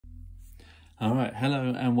Alright,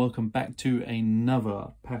 hello and welcome back to another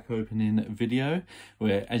pack opening video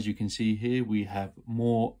where, as you can see here, we have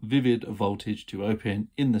more Vivid Voltage to open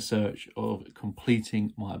in the search of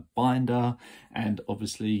completing my binder, and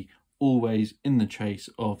obviously always in the chase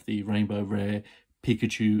of the Rainbow Rare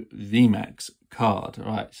Pikachu VMAX card.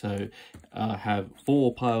 Right, so I have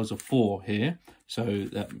 4 piles of 4 here, so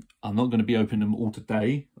that I'm not going to be opening them all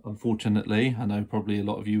today, unfortunately. I know probably a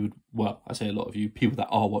lot of you would, well, I say a lot of you, people that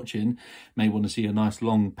are watching may want to see a nice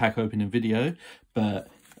long pack opening video, but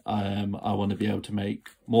I want to be able to make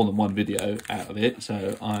more than one video out of it,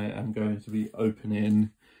 so I am going to be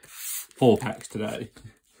opening 4 packs today.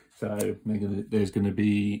 So there's going to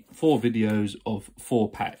be 4 videos of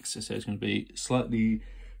 4 packs. So it's going to be slightly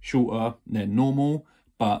shorter than normal,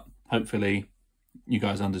 but hopefully you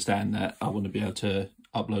guys understand that I want to be able to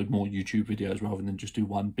upload more YouTube videos rather than just do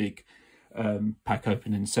one big pack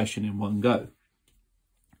opening session in one go.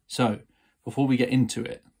 So before we get into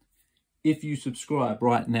it, if you subscribe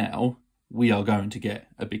right now, we are going to get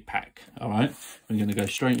a big pack. All right, we're going to go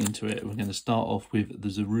straight into it. We're going to start off with the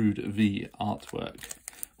Zarude V artwork.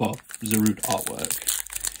 Well, Zarude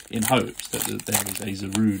artwork, in hopes that there is a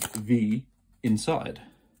Zarude V inside.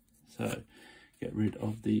 So get rid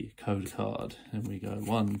of the code card, and we go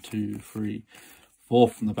 1, 2, 3, 4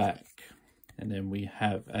 from the back, and then we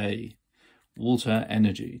have a Water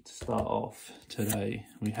Energy to start off today.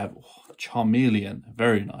 We have a Charmeleon, a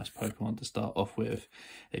very nice Pokemon to start off with,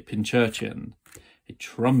 a Pincurchin, a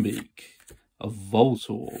Trumbeak, a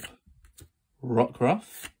Voltorb,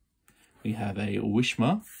 Rockruff. We have a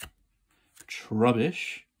Wishma,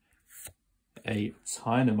 Trubbish, a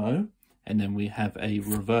Tynamo, and then we have a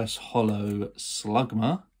reverse holo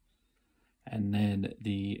Slugma. And then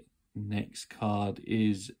the next card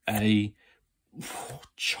is a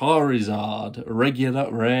Charizard,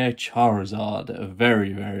 regular rare Charizard.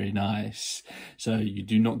 Very, very nice. So you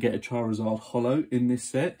do not get a Charizard holo in this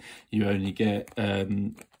set. You only get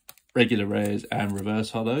regular rares and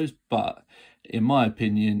reverse holos, but in my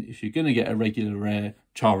opinion, if you're going to get a regular rare,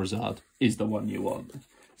 Charizard is the one you want.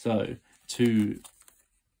 So two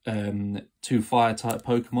fire type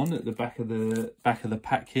Pokemon at the back of the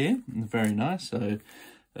pack here, very nice. So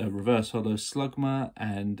a reverse holo Slugma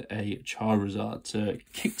and a Charizard to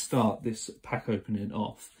kickstart this pack opening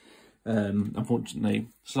off. Unfortunately,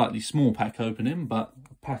 slightly small pack opening, but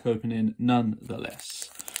pack opening nonetheless.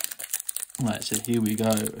 Right, so here we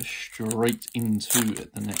go, straight into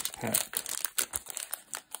the next pack.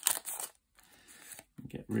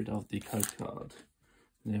 Get rid of the code card.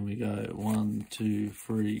 And then we go 1, 2,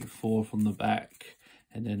 3, 4 from the back,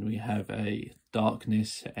 and then we have a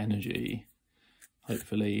Darkness Energy.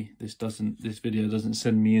 Hopefully this video doesn't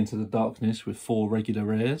send me into the darkness with 4 regular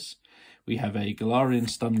rares. We have a Galarian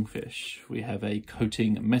Stunfish. We have a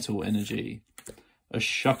Coating Metal Energy, a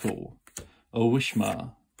Shuckle, a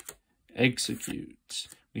Wishma, Execute.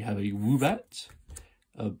 We have a Woobat,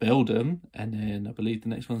 a Beldum, and then I believe the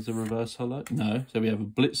next one's the reverse holo. No, so we have a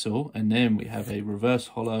Blitzel, and then we have a reverse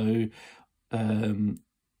holo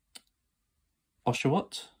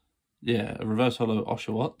Oshawott. Yeah, a reverse holo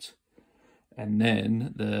Oshawott. And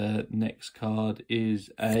then the next card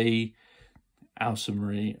is a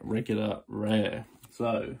Alsumary regular rare.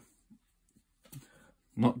 So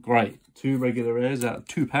not great. 2 regular rares out of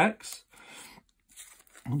 2 packs,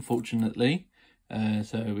 unfortunately.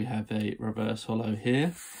 So we have a reverse holo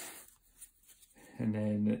here, and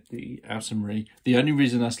then the Alsumary. The only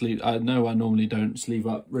reason I know I normally don't sleeve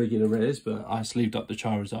up regular rares, but I sleeved up the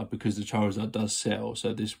Charizard because the Charizard does sell.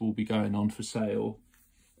 So this will be going on for sale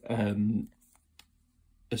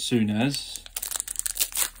as soon as,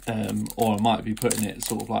 or I might be putting it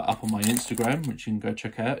sort of like up on my Instagram, which you can go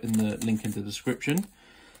check out in the link in the description.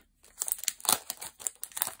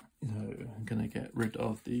 So I'm going to get rid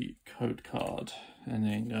of the code card, and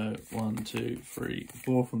then go 1, 2, 3,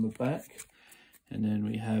 4 from the back, and then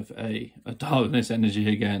we have a Darkness Energy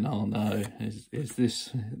again. Oh no, is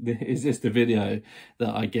this the video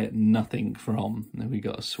that I get nothing from? And then we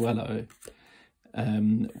got a Swellow,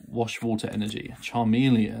 Wash Water Energy,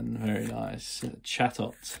 Charmeleon, very nice,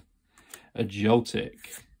 Chatot, a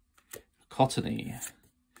Joltik, Cottony,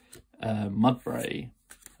 Mudbray,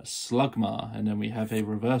 a Slugma, and then we have a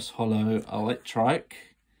reverse holo Electrike,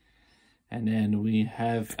 and then we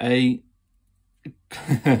have a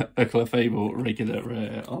Clefable regular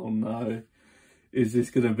rare. Oh no, is this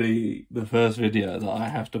going to be the first video that I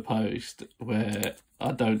have to post where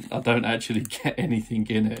I don't actually get anything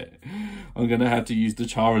in it? I'm going to have to use the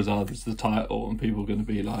Charizard as the title, and people are going to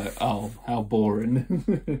be like, oh, how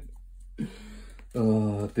boring.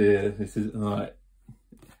 Oh dear, this is all right.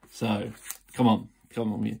 So come on,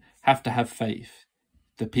 Come on, we have to have faith.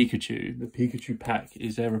 The Pikachu pack.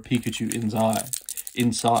 Is there a Pikachu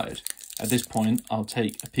inside? At this point, I'll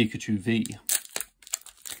take a Pikachu V.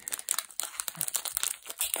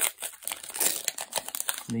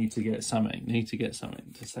 Need to get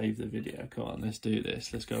something to save the video. Come on, let's do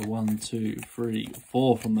this. Let's go 1, 2, 3,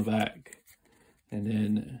 4 from the back. And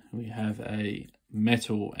then we have a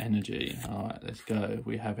Metal Energy. All right, let's go.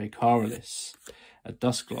 We have a Coraliss, a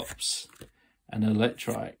Dusclops, an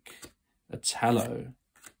Electrike, a Tallow,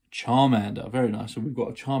 Charmander. Very nice. So we've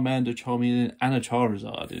got a Charmander, Charmeleon, and a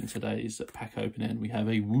Charizard in today's pack opening. We have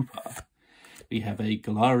a Wooper. We have a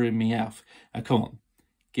Galarian Meowth. Now, come on.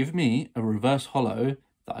 Give me a reverse holo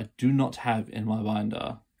that I do not have in my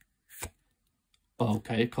binder.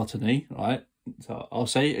 Okay, Cottony, right? So I'll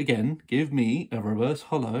say it again. Give me a reverse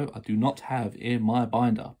holo I do not have in my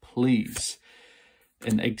binder, please.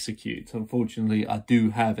 An Execute. Unfortunately, I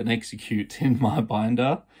do have an Execute in my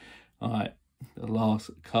binder. All right, the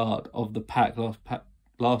last card of the pack,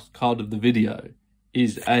 last card of the video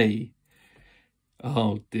is a,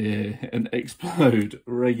 oh dear, an Explode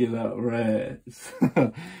regular rare.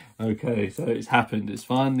 Okay, so it's happened. It's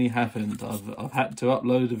finally happened. I've had to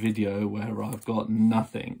upload a video where I've got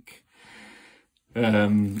nothing.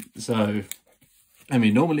 So I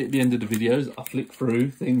mean, normally at the end of the videos I flick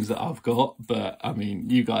through things that I've got, but I mean,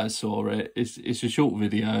 you guys saw it. It's a short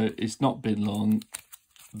video. It's not been long.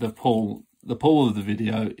 The pull of the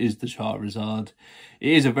video is the Charizard.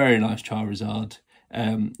 It is a very nice Charizard.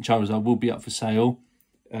 Charizard will be up for sale,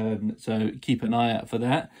 so keep an eye out for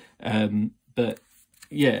that. But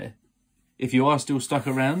yeah, if you are still stuck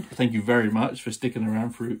around, thank you very much for sticking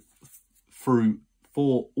around through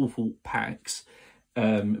 4 awful packs.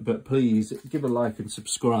 But please give a like and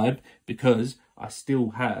subscribe, because I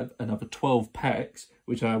still have another 12 packs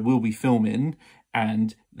which I will be filming,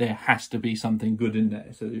 and there has to be something good in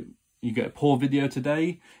there. So you get a poor video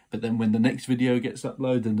today, but then when the next video gets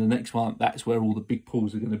uploaded and the next one, that's where all the big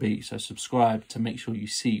pulls are going to be. So subscribe to make sure you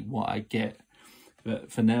see what I get.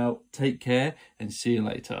 But for now, take care and see you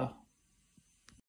later.